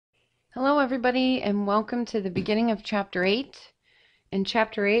Hello everybody and welcome to the beginning of Chapter 8. In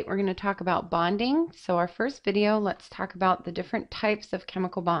Chapter 8 we're going to talk about bonding. So our first video, let's talk about the different types of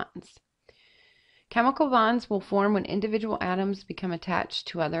chemical bonds. Chemical bonds will form when individual atoms become attached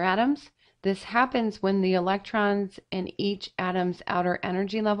to other atoms. This happens when the electrons in each atom's outer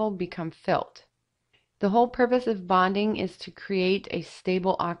energy level become filled. The whole purpose of bonding is to create a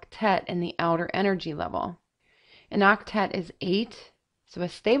stable octet in the outer energy level. An octet is 8. So a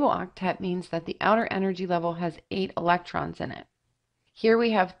stable octet means that the outer energy level has 8 electrons in it. Here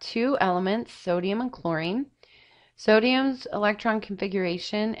we have two elements, sodium and chlorine. Sodium's electron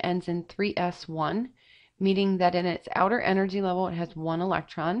configuration ends in 3s1, meaning that in its outer energy level it has 1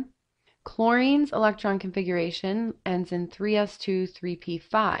 electron. Chlorine's electron configuration ends in 3s2,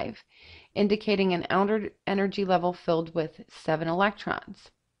 3p5, indicating an outer energy level filled with 7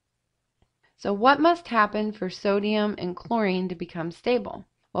 electrons. So what must happen for sodium and chlorine to become stable?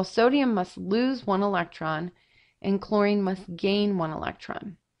 Well, sodium must lose 1 electron and chlorine must gain 1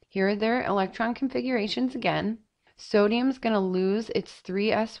 electron. Here are their electron configurations again. Sodium's going to lose its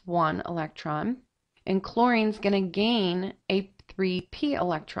 3s1 electron and chlorine's going to gain a 3p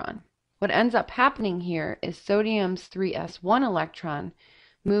electron. What ends up happening here is sodium's 3s1 electron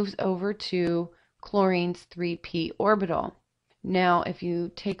moves over to chlorine's 3p orbital. Now, if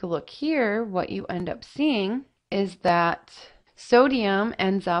you take a look here, what you end up seeing is that sodium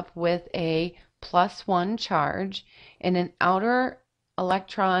ends up with a +1 charge in an outer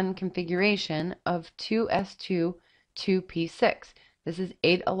electron configuration of 2s2, 2p6. This is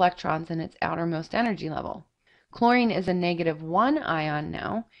 8 electrons in its outermost energy level. Chlorine is a -1 ion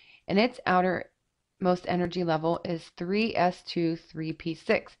now, and its outermost energy level is 3s2,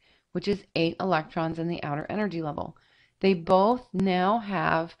 3p6, which is 8 electrons in the outer energy level. They both now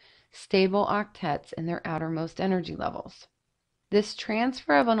have stable octets in their outermost energy levels. This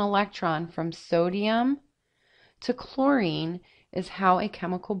transfer of an electron from sodium to chlorine is how a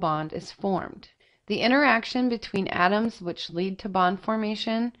chemical bond is formed. The interaction between atoms which lead to bond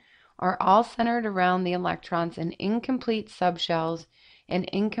formation are all centered around the electrons in incomplete subshells and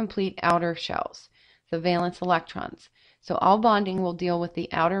incomplete outer shells, the valence electrons. So all bonding will deal with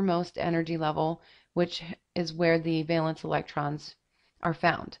the outermost energy level, which is where the valence electrons are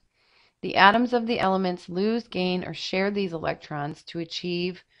found. The atoms of the elements lose, gain, or share these electrons to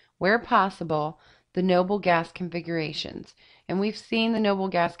achieve, where possible, the noble gas configurations. And we've seen the noble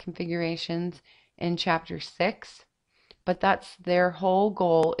gas configurations in Chapter 6, but that's their whole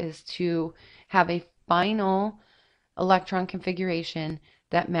goal, is to have a final electron configuration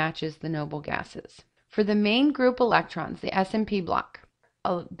that matches the noble gases. For the main group electrons, the S&P block,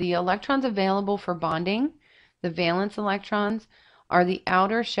 the electrons available for bonding, the valence electrons, are the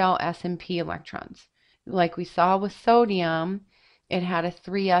outer shell S&P electrons. Like we saw with sodium, it had a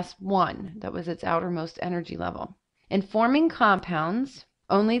 3s1. That was its outermost energy level. In forming compounds,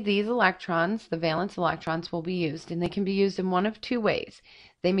 only these electrons, the valence electrons, will be used, and they can be used in one of two ways.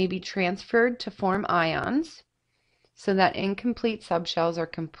 They may be transferred to form ions, so that incomplete subshells are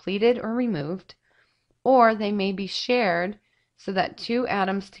completed or removed, or they may be shared so that two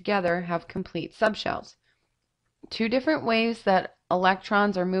atoms together have complete subshells. Two different ways that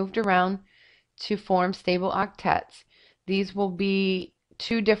electrons are moved around to form stable octets. These will be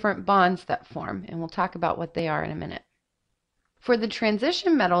two different bonds that form, and we'll talk about what they are in a minute. For the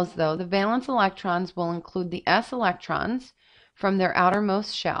transition metals, though, the valence electrons will include the s electrons from their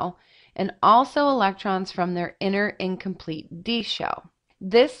outermost shell and also electrons from their inner incomplete d shell.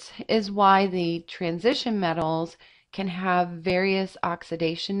 This is why the transition metals can have various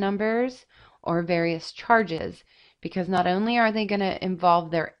oxidation numbers or various charges, because not only are they going to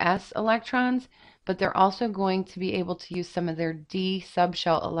involve their s electrons, but they're also going to be able to use some of their d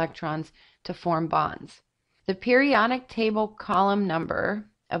subshell electrons to form bonds. The periodic table column number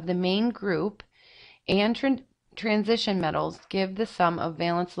of the main group and transition metals give the sum of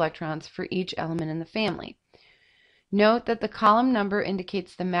valence electrons for each element in the family. Note that the column number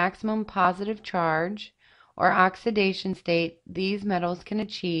indicates the maximum positive charge or oxidation state these metals can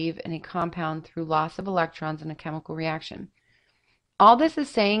achieve in a compound through loss of electrons in a chemical reaction. All this is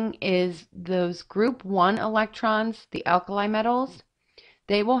saying is those group 1 electrons, the alkali metals,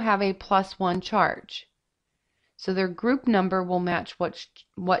 they will have a +1 charge. So their group number will match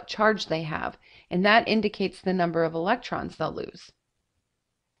what charge they have, and that indicates the number of electrons they'll lose.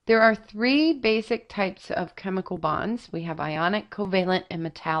 There are 3 basic types of chemical bonds. We have ionic, covalent, and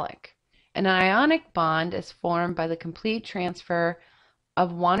metallic. An ionic bond is formed by the complete transfer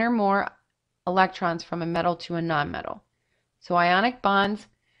of 1 or more electrons from a metal to a nonmetal. So ionic bonds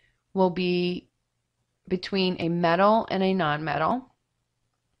will be between a metal and a nonmetal.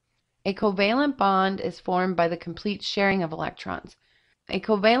 A covalent bond is formed by the complete sharing of electrons. A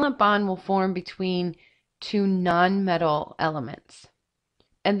covalent bond will form between two non-metal elements.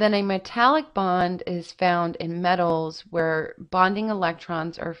 And then a metallic bond is found in metals where bonding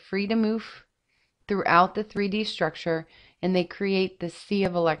electrons are free to move throughout the 3D structure, and they create the sea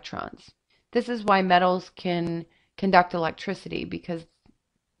of electrons. This is why metals can conduct electricity, because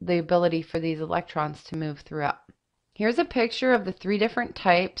the ability for these electrons to move throughout. Here's a picture of the three different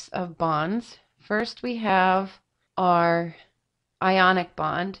types of bonds. First we have our ionic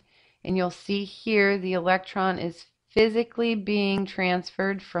bond, and you'll see here the electron is physically being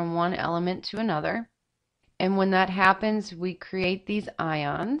transferred from one element to another. And when that happens, we create these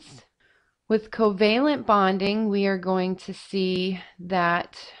ions. With covalent bonding, we are going to see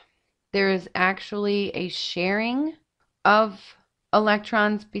that there is actually a sharing of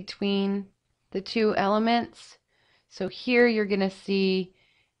electrons between the two elements. So here you're going to see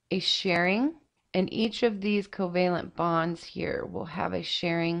a sharing, and each of these covalent bonds here will have a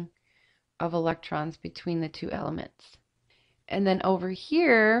sharing of electrons between the two elements. And then over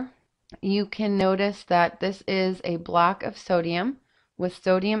here, you can notice that this is a block of sodium with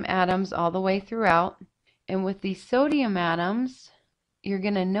sodium atoms all the way throughout. And with these sodium atoms, you're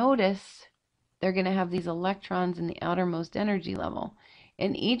going to notice they're going to have these electrons in the outermost energy level.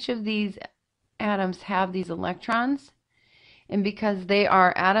 And each of these atoms have these electrons. And because they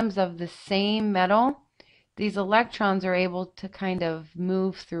are atoms of the same metal, these electrons are able to kind of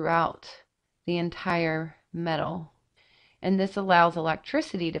move throughout the entire metal. And this allows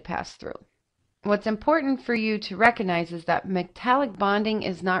electricity to pass through. What's important for you to recognize is that metallic bonding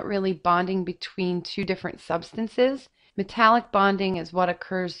is not really bonding between two different substances. Metallic bonding is what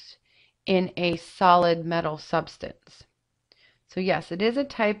occurs in a solid metal substance. So yes, it is a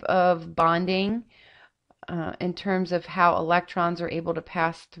type of bonding in terms of how electrons are able to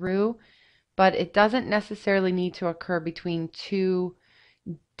pass through, but it doesn't necessarily need to occur between two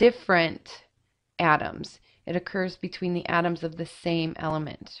different atoms. It occurs between the atoms of the same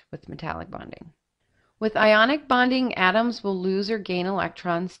element with metallic bonding. With ionic bonding, atoms will lose or gain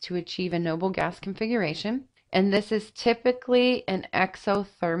electrons to achieve a noble gas configuration, and this is typically an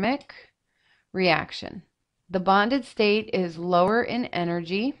exothermic reaction. The bonded state is lower in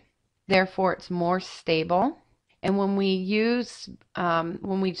energy, therefore it's more stable. And when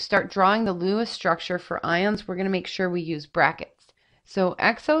we start drawing the Lewis structure for ions, we're going to make sure we use brackets. So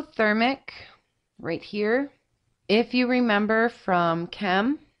exothermic, right here, if you remember from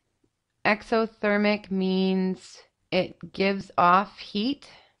chem, exothermic means it gives off heat,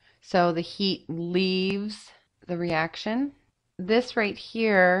 so the heat leaves the reaction. This right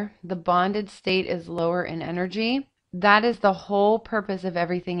here, the bonded state is lower in energy. That is the whole purpose of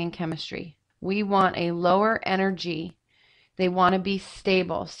everything in chemistry. We want a lower energy. They want to be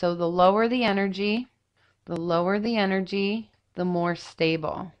stable. So the lower the energy, the more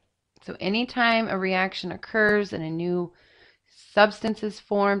stable. So anytime a reaction occurs and a new substance is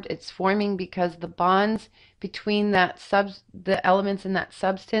formed, it's forming because the bonds between the elements in that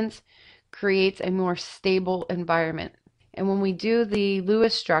substance creates a more stable environment. And when we do the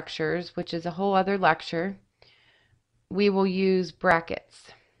Lewis structures, which is a whole other lecture, we will use brackets.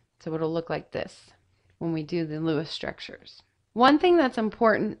 So it'll look like this when we do the Lewis structures. One thing that's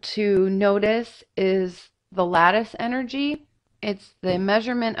important to notice is the lattice energy. It's the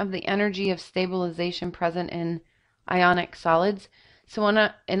measurement of the energy of stabilization present in ionic solids. So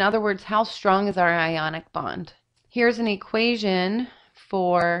in other words, how strong is our ionic bond? Here's an equation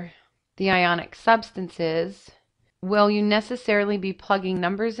for the ionic substances. Will you necessarily be plugging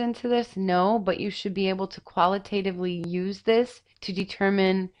numbers into this? No, but you should be able to qualitatively use this to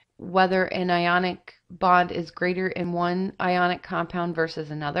determine whether an ionic bond is greater in one ionic compound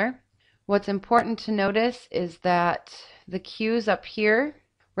versus another. What's important to notice is that the Q's up here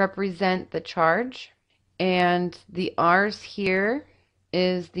represent the charge, and the R's here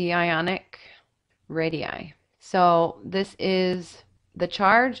is the ionic radii. So this is the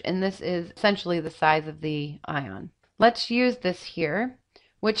charge, and this is essentially the size of the ion. Let's use this here,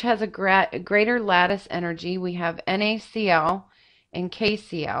 which has a greater lattice energy. We have NaCl and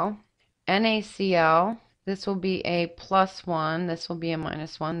KCl. NaCl, this will be a +1, this will be a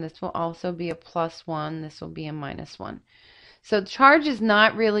 -1, this will also be a +1, this will be a -1. So charge is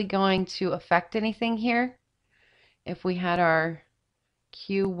not really going to affect anything here. If we had our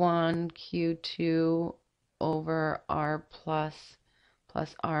Q1, Q2 over R plus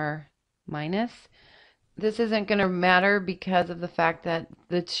R minus, this isn't going to matter because of the fact that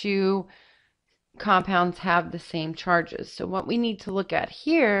the two compounds have the same charges. So what we need to look at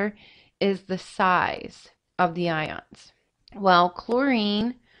here is the size of the ions. Well,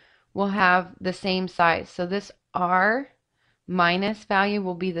 chlorine will have the same size. So this R minus value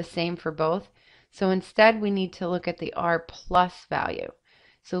will be the same for both. So instead we need to look at the R plus value.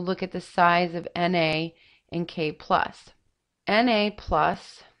 So look at the size of Na and K plus. Na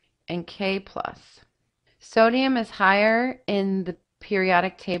plus and K plus. Sodium is higher in the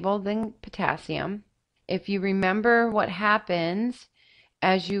periodic table than potassium. If you remember what happens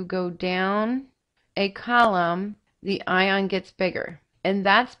as you go down a column, the ion gets bigger. And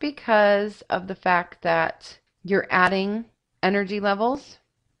that's because of the fact that you're adding energy levels.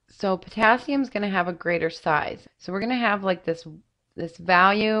 So potassium is going to have a greater size. So we're going to have like this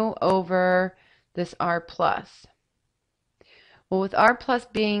value over this R plus. Well, with R plus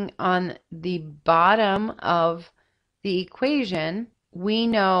being on the bottom of the equation, we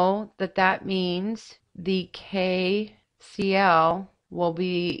know that that means the KCl will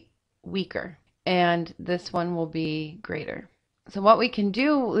be weaker and this one will be greater. So what we can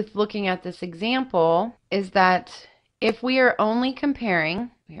do with looking at this example is that if we are only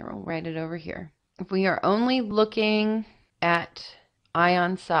comparing, here we'll write it over here, if we are only looking at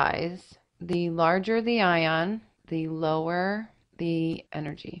ion size, the larger the ion, the lower the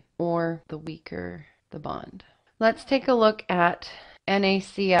energy, or the weaker the bond. Let's take a look at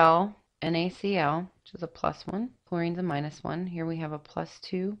NaCl, which is a plus one, chlorine's a minus one. Here we have a plus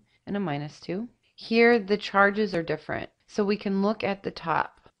two and a minus two. Here the charges are different. So we can look at the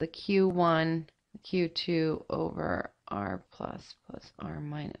top, the Q1, Q2 over R plus R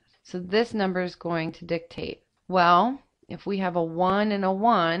minus. So this number is going to dictate, well, if we have a 1 and a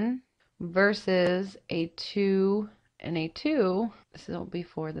 1 versus a 2 and a 2, this will be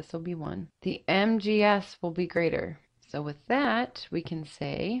 4, this will be 1. The MGS will be greater. So with that, we can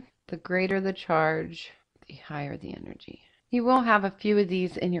say the greater the charge, the higher the energy. You will have a few of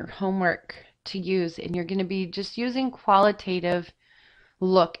these in your homework to use, and you're going to be just using qualitative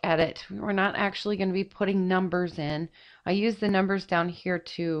look at it. We're not actually going to be putting numbers in. I use the numbers down here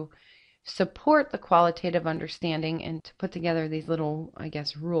to support the qualitative understanding and to put together these little, I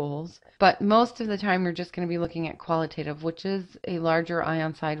guess, rules. But most of the time you're just going to be looking at qualitative, which is a larger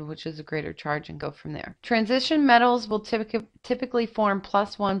ion side, which is a greater charge, and go from there. Transition metals will typically form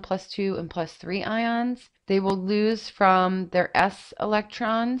plus 1, plus 2, and plus 3 ions. They will lose from their s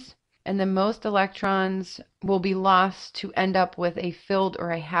electrons, and then most electrons will be lost to end up with a filled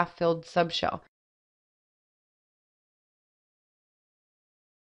or a half-filled subshell.